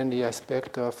samatha and then the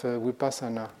aspect of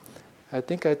vipassana. I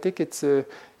think it's a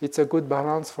good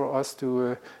balance for us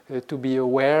to be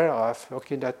aware of.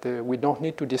 Okay, that we don't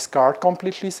need to discard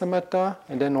completely samatha,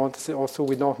 and then also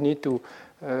we don't need to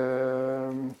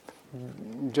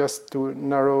just to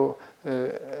narrow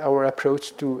our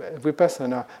approach to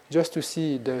vipassana, just to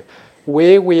see the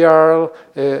way we are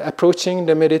approaching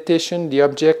the meditation, the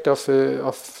object of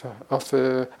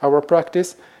our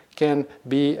practice can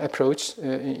be approached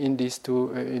in these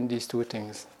two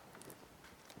things.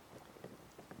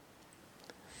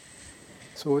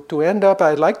 So to end up,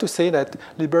 I'd like to say that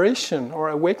liberation or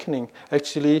awakening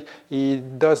actually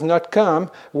it does not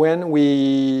come when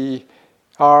we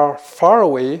are far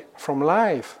away from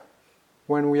life,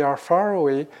 when we are far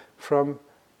away from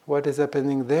what is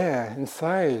happening there,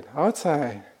 inside,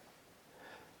 outside.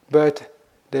 But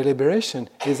the liberation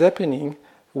is happening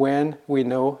when we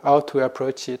know how to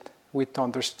approach it with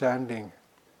understanding.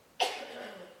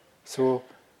 So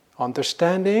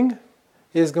understanding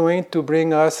is going to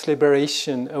bring us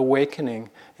liberation, awakening.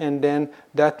 And then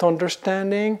that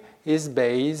understanding is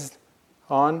based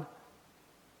on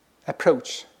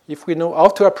approach. If we know how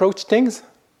to approach things,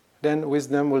 then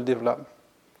wisdom will develop.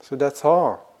 So that's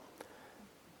all.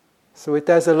 So it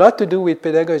has a lot to do with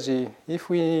pedagogy. If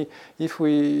we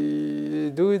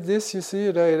do this, you see,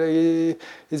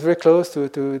 it's very close to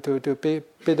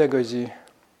pedagogy.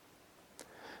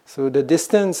 So the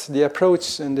distance, the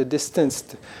approach, and the distance,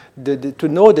 to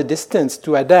know the distance,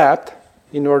 to adapt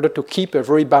in order to keep a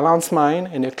very balanced mind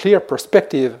and a clear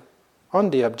perspective on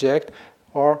the object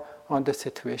or on the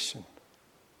situation.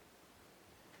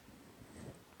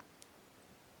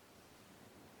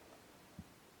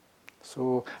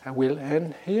 So I will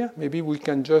end here. Maybe we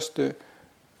can just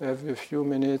have a few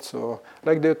minutes, or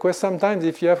like the question. Sometimes,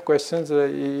 if you have questions,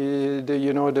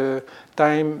 the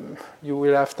time you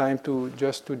will have time to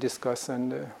just to discuss.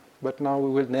 And but now we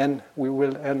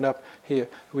will end up here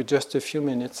with just a few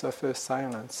minutes of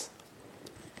silence.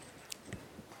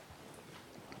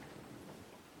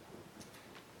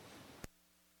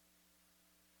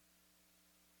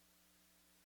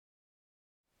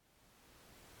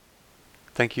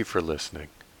 Thank you for listening.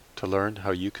 To learn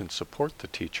how you can support the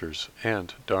teachers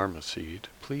and Dharma Seed,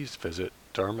 please visit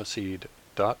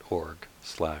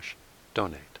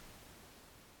dharmaseed.org/donate.